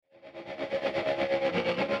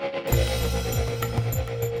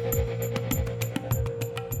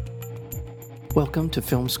Welcome to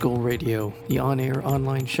Film School Radio, the on-air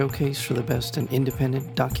online showcase for the best in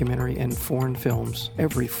independent documentary and foreign films,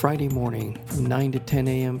 every Friday morning from 9 to 10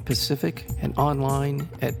 a.m. Pacific and online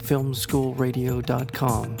at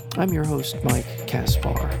filmschoolradio.com. I'm your host, Mike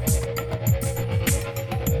Kaspar.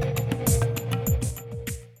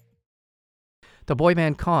 The Boy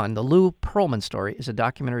Band Con, the Lou Pearlman story, is a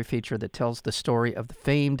documentary feature that tells the story of the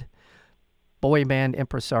famed boy band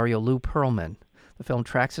impresario Lou Pearlman. The film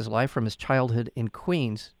tracks his life from his childhood in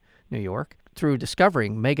Queens, New York, through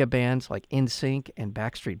discovering mega bands like NSYNC and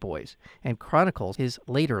Backstreet Boys, and chronicles his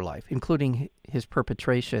later life, including his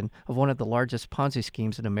perpetration of one of the largest Ponzi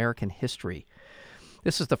schemes in American history.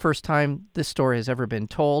 This is the first time this story has ever been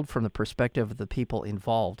told from the perspective of the people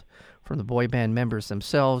involved, from the boy band members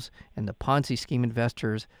themselves and the Ponzi scheme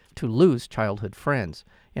investors to Lou's childhood friends.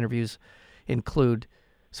 Interviews include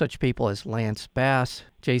such people as Lance Bass,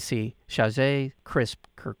 J.C. Chasez, Chris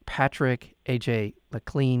Kirkpatrick, A.J.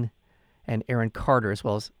 McLean, and Aaron Carter, as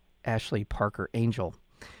well as Ashley Parker Angel.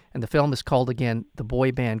 And the film is called, again, The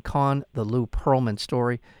Boy Band Con, the Lou Pearlman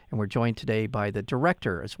story, and we're joined today by the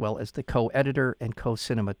director as well as the co-editor and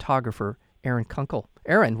co-cinematographer, Aaron Kunkel.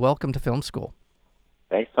 Aaron, welcome to Film School.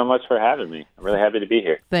 Thanks so much for having me. I'm really happy to be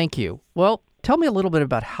here. Thank you. Well, tell me a little bit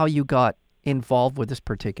about how you got involved with this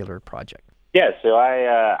particular project. Yeah, so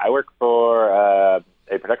I work for a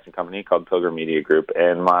production company called Pilgrim Media Group,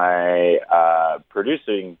 and my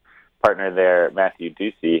producing partner there, Matthew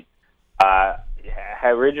Ducey,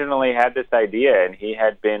 originally had this idea, and he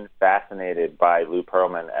had been fascinated by Lou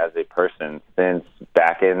Pearlman as a person since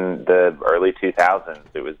back in the early 2000s.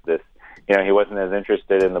 It was this, he wasn't as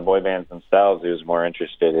interested in the boy bands themselves. He was more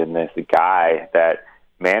interested in this guy that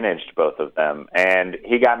managed both of them, and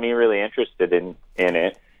he got me really interested in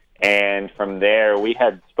it. And from there, we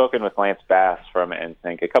had spoken with Lance Bass from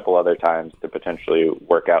NSYNC a couple other times to potentially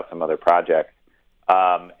work out some other projects.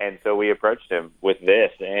 And so we approached him with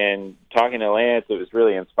this. And talking to Lance, it was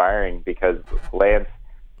really inspiring because Lance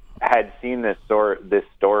had seen this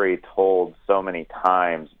story told so many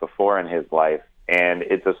times before in his life. And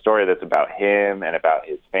it's a story that's about him and about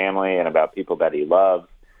his family and about people that he loves.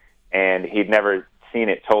 And he'd never seen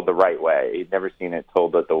it told the right way. He'd never seen it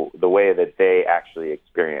told the way that they actually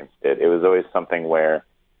experienced it. It was always something where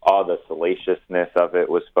all the salaciousness of it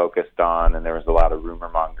was focused on, and there was a lot of rumor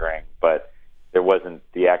mongering, but there wasn't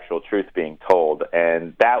the actual truth being told.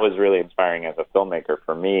 And that was really inspiring as a filmmaker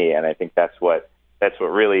for me, and I think that's what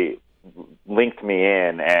really linked me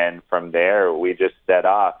in. And from there, we just set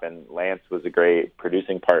off, and Lance was a great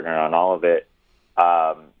producing partner on all of it.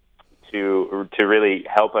 To really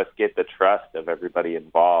help us get the trust of everybody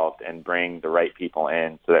involved and bring the right people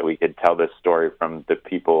in so that we could tell this story from the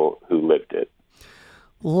people who lived it.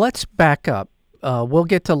 Let's back up. We'll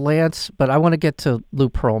get to Lance, but I want to get to Lou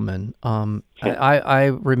Pearlman. I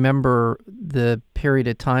remember the period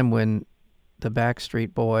of time when the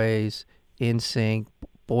Backstreet Boys, NSYNC,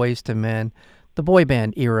 Boyz II Men, the boy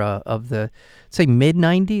band era of the, say,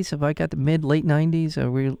 mid-'90s? Have I got the late 90s?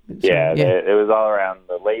 It was all around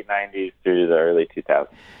the late 90s through the early 2000s.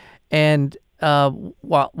 And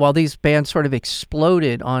while these bands sort of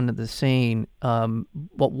exploded onto the scene,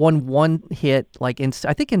 one hit, like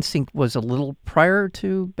I think NSYNC was a little prior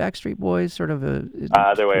to Backstreet Boys, sort of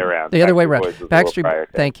other way around. The other way around. Backstreet,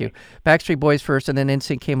 thank you. Backstreet Boys first, and then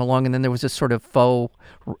NSYNC came along, and then there was this sort of faux,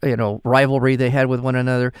 rivalry they had with one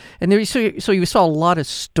another. And there, so you saw a lot of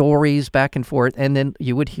stories back and forth, and then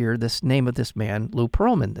you would hear this name of this man, Lou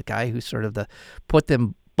Pearlman, the guy who sort of put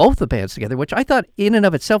them both the bands together, which I thought in and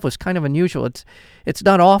of itself was kind of unusual. It's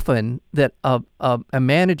not often that a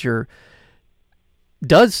manager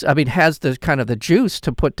has the kind of the juice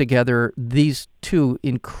to put together these two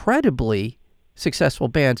incredibly successful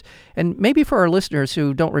bands. And maybe for our listeners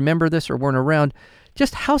who don't remember this or weren't around,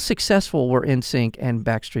 just how successful were NSYNC and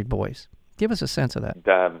Backstreet Boys? Give us a sense of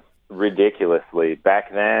that. Ridiculously.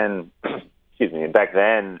 Back then,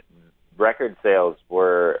 record sales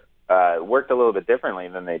were worked a little bit differently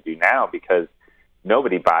than they do now because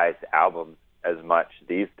nobody buys albums as much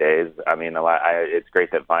these days. I mean, it's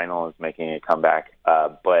great that vinyl is making a comeback,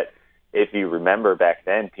 but if you remember back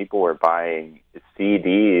then, people were buying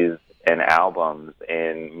CDs and albums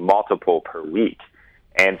in multiple per week.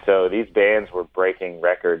 And so these bands were breaking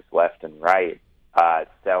records left and right,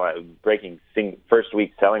 breaking first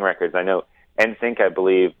week selling records. I know NSYNC, I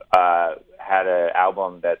believe, had an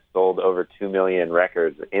album that sold over 2 million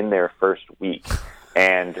records in their first week.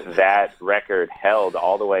 And that record held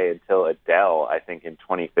all the way until Adele, I think, in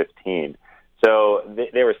 2015. So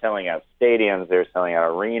they were selling out stadiums. They were selling out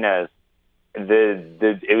arenas.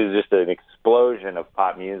 It was just an explosion of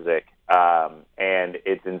pop music And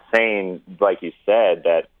it's insane, like you said,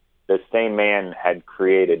 that the same man had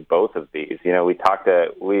created both of these. You know,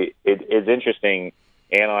 it's interesting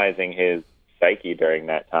analyzing his psyche during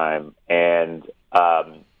that time, and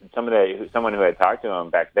someone who had talked to him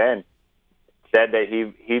back then said that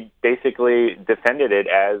he basically defended it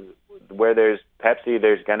as, where there's Pepsi,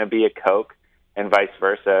 there's going to be a Coke, and vice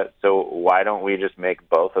versa. So why don't we just make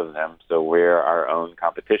both of them so we're our own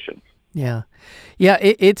competition? Yeah, yeah.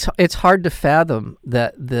 It's hard to fathom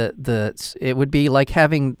that it would be like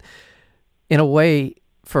having, in a way,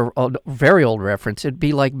 for a very old reference, it'd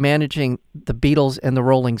be like managing the Beatles and the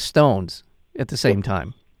Rolling Stones at the same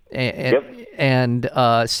time. And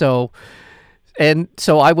so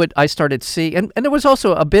I started seeing, and there was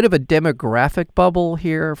also a bit of a demographic bubble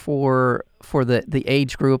here for the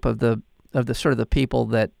age group of the sort of the people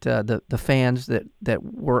that the fans that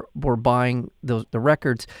were buying the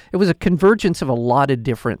records. It was a convergence of a lot of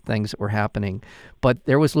different things that were happening, but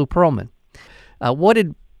there was Lou Pearlman. What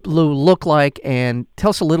did Lou look like, and tell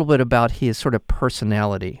us a little bit about his sort of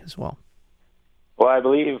personality as well. Well, I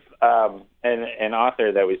believe an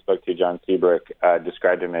author that we spoke to, John Seabrook,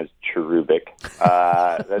 described him as cherubic.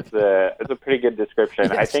 That's a pretty good description.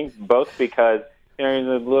 Yes. I think both because he's a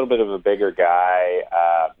little bit of a bigger guy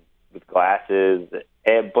with glasses,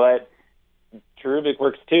 but cherubic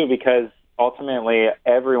works too because ultimately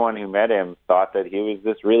everyone who met him thought that he was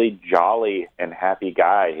this really jolly and happy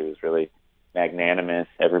guy. He was really magnanimous.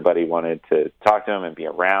 Everybody wanted to talk to him and be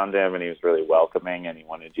around him, and he was really welcoming, and he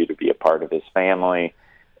wanted you to be a part of his family.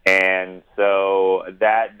 And so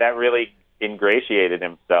that really ingratiated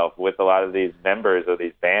himself with a lot of these members of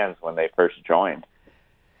these bands when they first joined.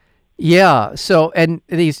 Yeah. So, and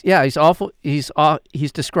he's awful. He's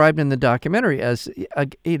described in the documentary as a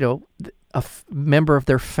member of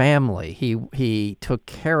their family. He took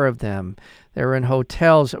care of them. They were in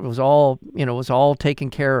hotels. It was all taken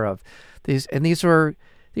care of. These are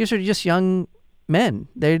just young men.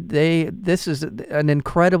 This is an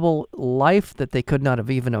incredible life that they could not have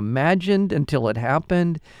even imagined until it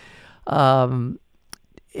happened.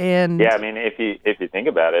 And yeah, I mean, if you think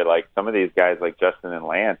about it, like some of these guys, like Justin and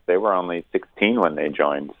Lance, they were only 16 when they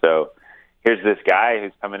joined. So here's this guy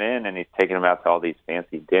who's coming in, and he's taking them out to all these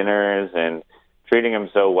fancy dinners and treating them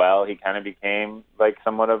so well. He kind of became like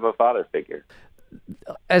somewhat of a father figure.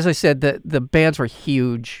 As I said, the bands were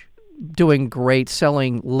huge, doing great,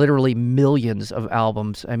 selling literally millions of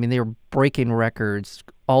albums. I mean, they were breaking records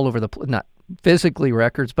all over the not physically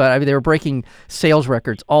records, but I mean, they were breaking sales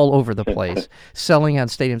records all over the place, selling out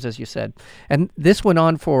stadiums, as you said. And this went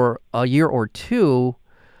on for a year or two,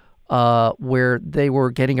 where they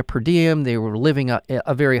were getting a per diem. They were living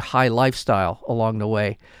a very high lifestyle along the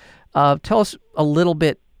way. Tell us a little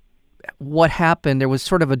bit what happened. There was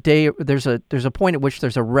sort of a day. There's a point at which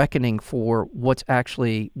there's a reckoning for what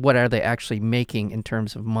are they actually making in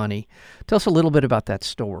terms of money. Tell us a little bit about that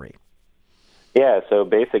story. Yeah. So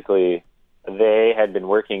basically, they had been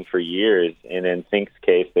working for years, and in Sync's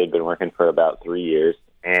case, they'd been working for about 3 years,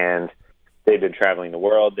 and they'd been traveling the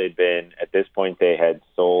world. At this point, they had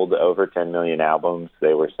sold over 10 million albums.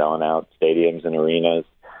 They were selling out stadiums and arenas,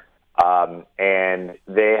 and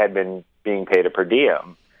they had been being paid a per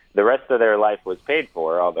diem. The rest of their life was paid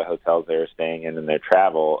for, all the hotels they were staying in and their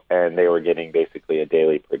travel, and they were getting basically a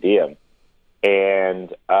daily per diem.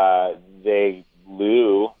 And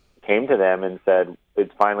Lou came to them and said,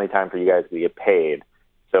 it's finally time for you guys to get paid.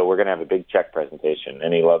 So we're going to have a big check presentation.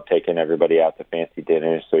 And he loved taking everybody out to fancy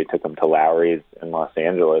dinners, so he took them to Lowry's in Los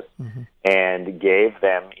Angeles and gave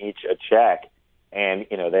them each a check. And,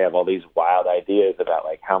 they have all these wild ideas about,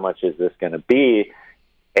 like, how much is this going to be?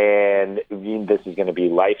 And this is going to be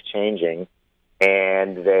life-changing.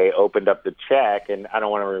 And they opened up the check, and I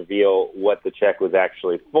don't want to reveal what the check was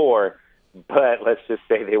actually for, but let's just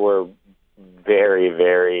say they were very,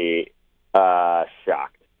 very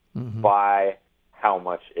shocked by how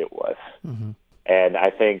much it was. And I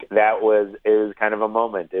think it was kind of a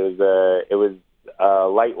moment. It was a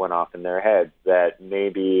light went off in their heads that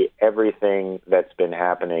maybe everything that's been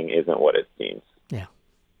happening isn't what it seems. Yeah.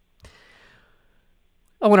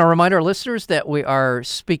 I want to remind our listeners that we are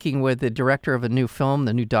speaking with the director of a new film,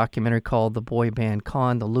 the new documentary called The Boy Band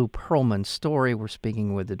Con, the Lou Pearlman Story. We're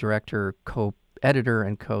speaking with the director, co-editor,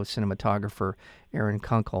 and co-cinematographer, Aaron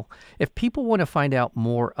Kunkel. If people want to find out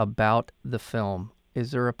more about the film,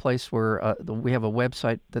 is there a place where we have a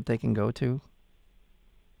website that they can go to?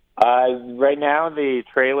 Right now, the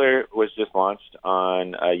trailer was just launched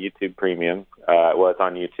on YouTube Premium. It's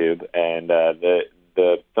on YouTube, and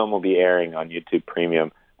the film will be airing on YouTube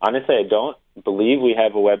Premium. Honestly, I don't believe we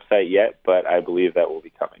have a website yet, but I believe that will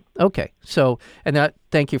be coming. Okay. So,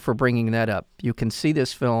 thank you for bringing that up. You can see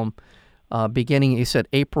this film beginning, you said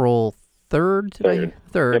April 3rd?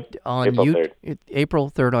 3rd. Yep. On April 3rd. April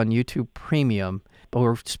 3rd on YouTube Premium. But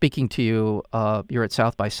we're speaking to you, you're at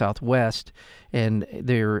South by Southwest, and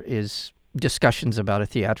there is discussions about a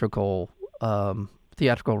theatrical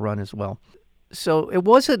run as well. So it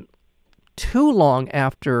wasn't too long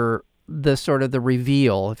after the sort of the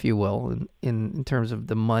reveal, if you will, in terms of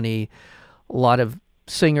the money. A lot of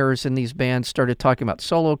singers in these bands started talking about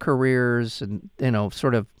solo careers and,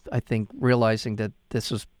 sort of, I think, realizing that this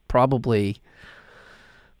was probably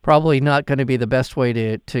not going to be the best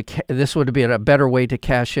way this would be a better way to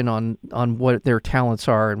cash in on what their talents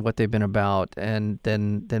are and what they've been about, and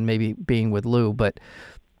than maybe being with Lou. But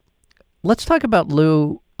let's talk about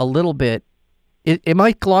Lou a little bit. Am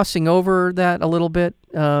I glossing over that a little bit,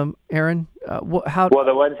 Aaron? Well,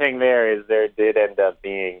 the one thing there did end up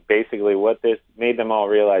being basically what this made them all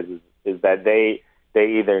realize is that they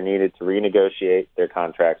either needed to renegotiate their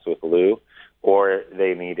contracts with Lou, or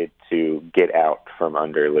they needed to get out from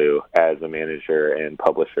under Lou as a manager and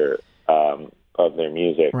publisher of their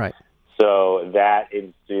music. Right. So that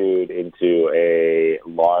ensued into a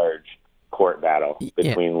large court battle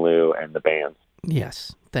between Lou and the bands.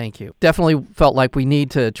 Yes, thank you. Definitely felt like we need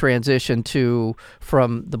to transition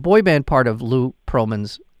from the boy band part of Lou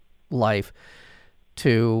Pearlman's life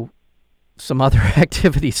to some other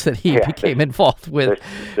activities that he became involved with.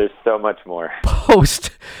 There's so much more. Post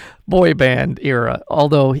boy band era.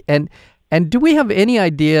 Although, and do we have any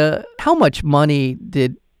idea how much money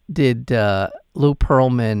did Lou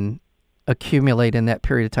Pearlman accumulate in that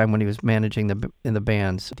period of time when he was managing in the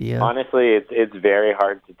bands? Honestly, it's very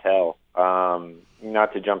hard to tell.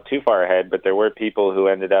 Not to jump too far ahead, but there were people who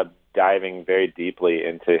ended up diving very deeply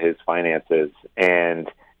into his finances, and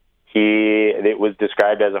it was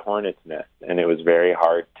described as a hornet's nest, and it was very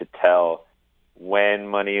hard to tell when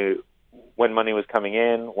money was coming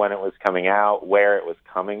in, when it was coming out, where it was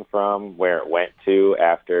coming from, where it went to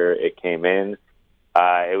after it came in.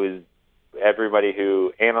 It was everybody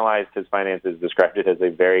who analyzed his finances described it as a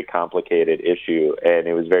very complicated issue, and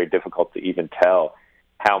it was very difficult to even tell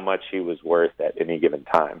how much he was worth at any given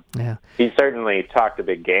time. Yeah. He certainly talked a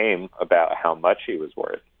big game about how much he was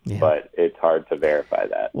worth, but it's hard to verify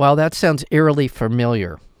that. Well, that sounds eerily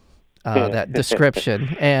familiar, that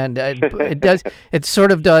description. And it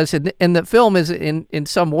sort of does. And the film is in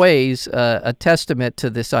some ways a testament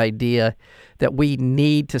to this idea that we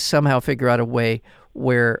need to somehow figure out a way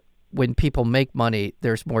where when people make money,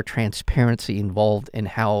 there's more transparency involved in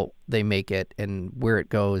how they make it and where it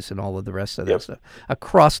goes and all of the rest of that stuff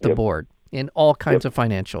across the board in all kinds of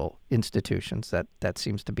financial institutions. That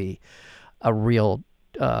seems to be a real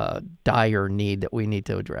dire need that we need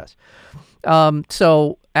to address.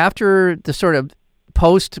 So after the sort of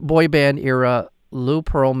post-boy band era, Lou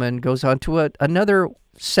Pearlman goes on to another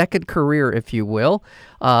second career, if you will,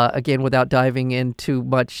 again, without diving in too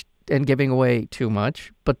much and giving away too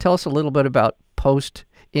much. But tell us a little bit about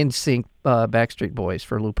post-NSYNC Backstreet Boys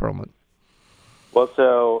for Lou Pearlman. Well,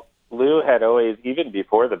 so Lou had always, even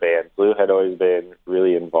before the band, Lou had always been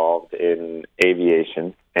really involved in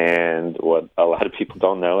aviation. And what a lot of people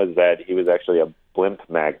don't know is that he was actually a blimp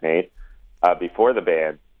magnate before the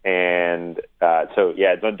band. And so,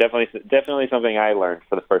 yeah, definitely something I learned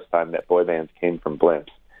for the first time, that boy bands came from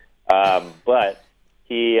blimps. But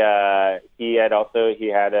he had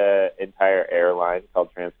an entire airline called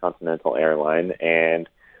Transcontinental Airline, and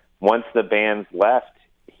once the bands left,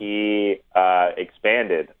 he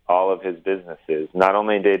expanded all of his businesses. Not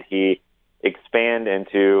only did he expand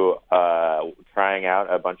into trying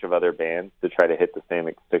out a bunch of other bands to try to hit the same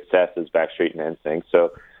success as Backstreet and NSYNC.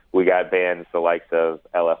 So we got bands the likes of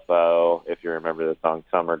LFO, if you remember the song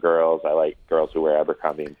Summer Girls. I like girls who wear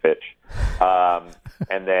Abercrombie and Fitch.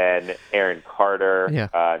 And then Aaron Carter,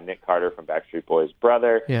 Nick Carter from Backstreet Boys'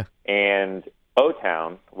 brother, and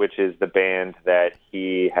O-Town, which is the band that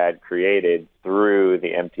he had created through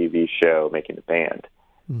the MTV show Making the Band.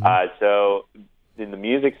 Mm-hmm. So in the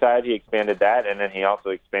music side, he expanded that, and then he also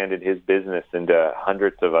expanded his business into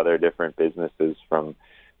hundreds of other different businesses, from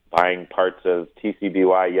buying parts of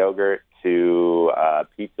TCBY yogurt to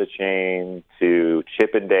pizza chain to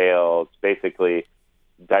Chippendales, basically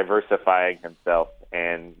diversifying himself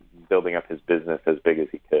and building up his business as big as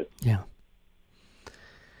he could. Yeah.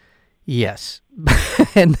 Yes.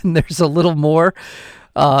 And then there's a little more.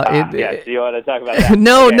 Do you want to talk about that?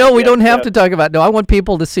 No, we don't have to talk about it. No, I want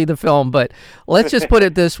people to see the film, but let's just put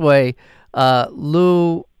it this way.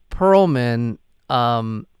 Lou Pearlman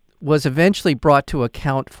was eventually brought to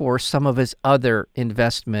account for some of his other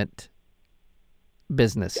investment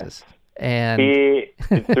businesses. And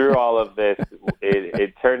through all of this,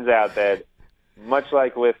 it turns out that much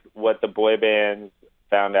like with what the boy bands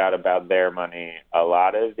found out about their money, a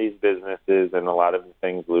lot of these businesses and a lot of the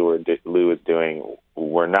things Lou was doing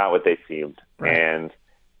were not what they seemed. Right. And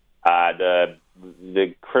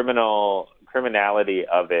the criminality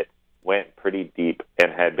of it went pretty deep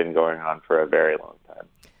and had been going on for a very long time.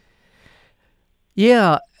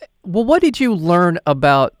 Yeah. Well, what did you learn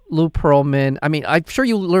about Lou Pearlman? I mean, I'm sure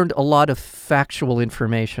you learned a lot of factual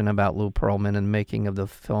information about Lou Pearlman and the making of the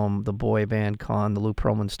film, The Boy Band Con, the Lou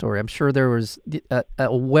Pearlman story. I'm sure there was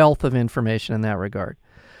a wealth of information in that regard.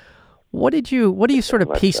 What do you sort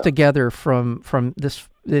of piece together from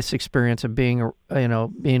this experience of being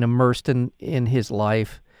immersed in his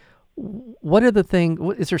life? What are the things?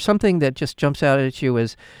 Is there something that just jumps out at you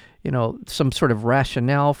as, some sort of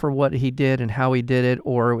rationale for what he did and how he did it?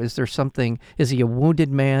 Or is he a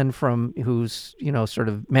wounded man who's, sort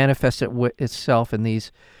of manifested itself in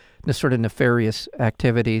these sort of nefarious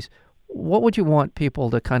activities? What would you want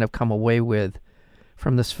people to kind of come away with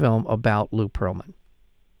from this film about Lou Pearlman?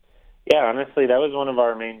 Yeah, honestly, that was one of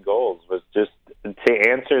our main goals, was just to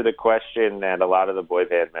answer the question that a lot of the boy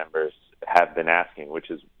band members have been asking,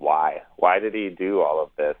 which is why? Why did he do all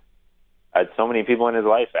of this? So many people in his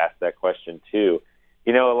life asked that question too.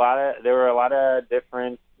 There were a lot of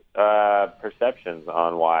different perceptions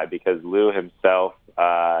on why, because Lou himself,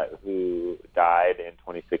 who died in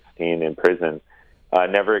 2016 in prison,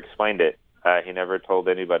 never explained it. He never told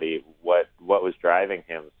anybody what was driving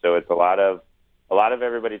him. So it's a lot of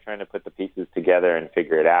everybody trying to put the pieces together and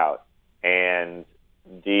figure it out. And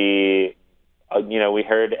we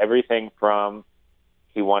heard everything from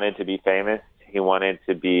he wanted to be famous. He wanted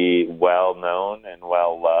to be well-known and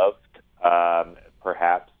well-loved,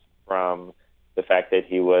 perhaps from the fact that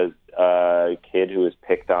he was a kid who was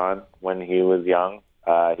picked on when he was young.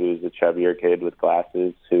 He was a chubbier kid with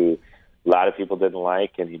glasses who a lot of people didn't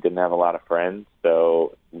like, and he didn't have a lot of friends.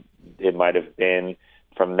 So it might have been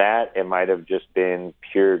from that. It might have just been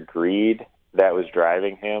pure greed that was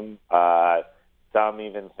driving him. Some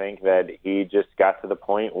even think that he just got to the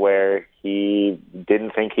point where he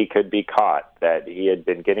didn't think he could be caught, that he had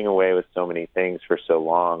been getting away with so many things for so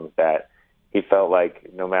long that he felt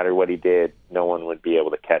like no matter what he did, no one would be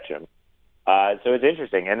able to catch him. So it's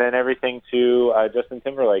interesting. And then everything to Justin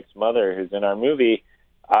Timberlake's mother, who's in our movie,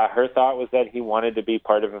 her thought was that he wanted to be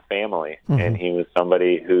part of a family, and he was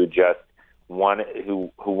somebody who just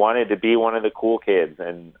who wanted to be one of the cool kids.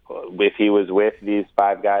 And if he was with these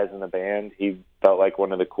five guys in the band, he felt like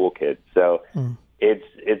one of the cool kids. So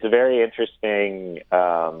it's a very interesting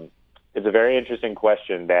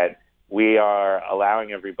question that we are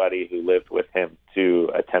allowing everybody who lived with him to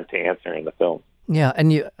attempt to answer in the film. Yeah,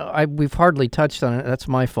 and we've hardly touched on it. That's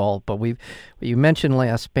my fault. But you mentioned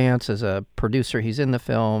Lance Bance as a producer. He's in the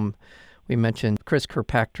film. We mentioned Chris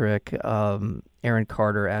Kirkpatrick, Aaron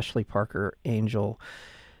Carter, Ashley Parker, Angel,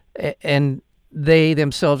 and they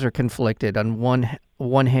themselves are conflicted. On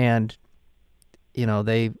one hand,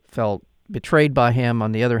 they felt betrayed by him.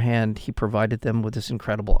 On the other hand, he provided them with this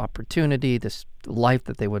incredible opportunity, this life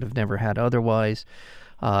that they would have never had otherwise,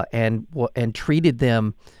 and treated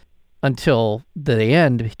them until the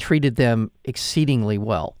end. He treated them exceedingly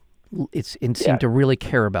well. Seemed to really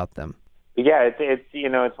care about them. Yeah,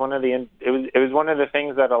 it's one of it was one of the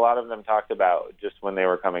things that a lot of them talked about just when they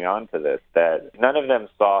were coming on to this, that none of them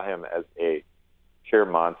saw him as a pure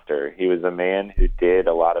monster. He was a man who did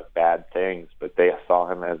a lot of bad things, but they saw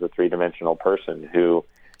him as a three-dimensional person who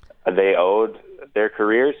they owed their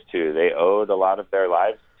careers to, they owed a lot of their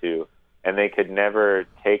lives to, and they could never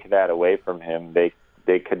take that away from him.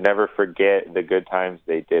 They could never forget the good times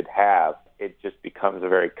they did have. It just becomes a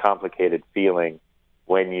very complicated feeling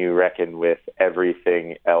when you reckon with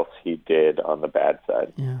everything else he did on the bad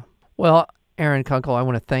side. Yeah. Well, Aaron Kunkel, I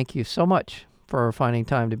want to thank you so much for finding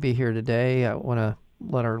time to be here today. I want to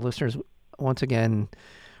let our listeners once again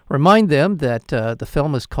remind them that the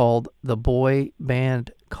film is called The Boy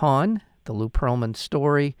Band Con, the Lou Pearlman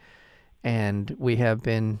story, and we have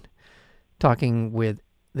been talking with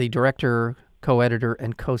the director, co-editor,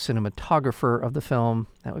 and co-cinematographer of the film.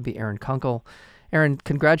 That would be Aaron Kunkel. Aaron,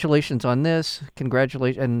 congratulations on this.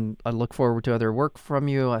 And I look forward to other work from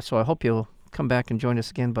you. So I hope you'll come back and join us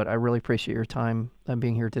again, but I really appreciate your time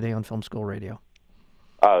being here today on Film School Radio.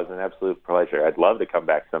 Oh, it was an absolute pleasure. I'd love to come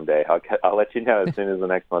back someday. I'll let you know as soon as the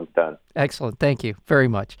next one's done. Excellent. Thank you very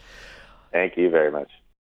much. Thank you very much.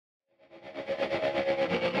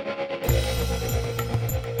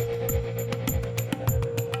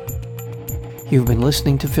 You've been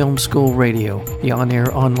listening to Film School Radio, the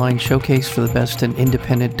on-air online showcase for the best in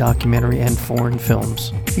independent documentary and foreign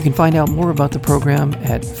films. You can find out more about the program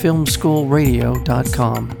at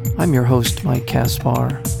filmschoolradio.com. I'm your host, Mike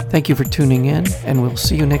Kaspar. Thank you for tuning in, and we'll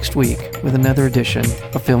see you next week with another edition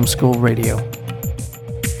of Film School Radio.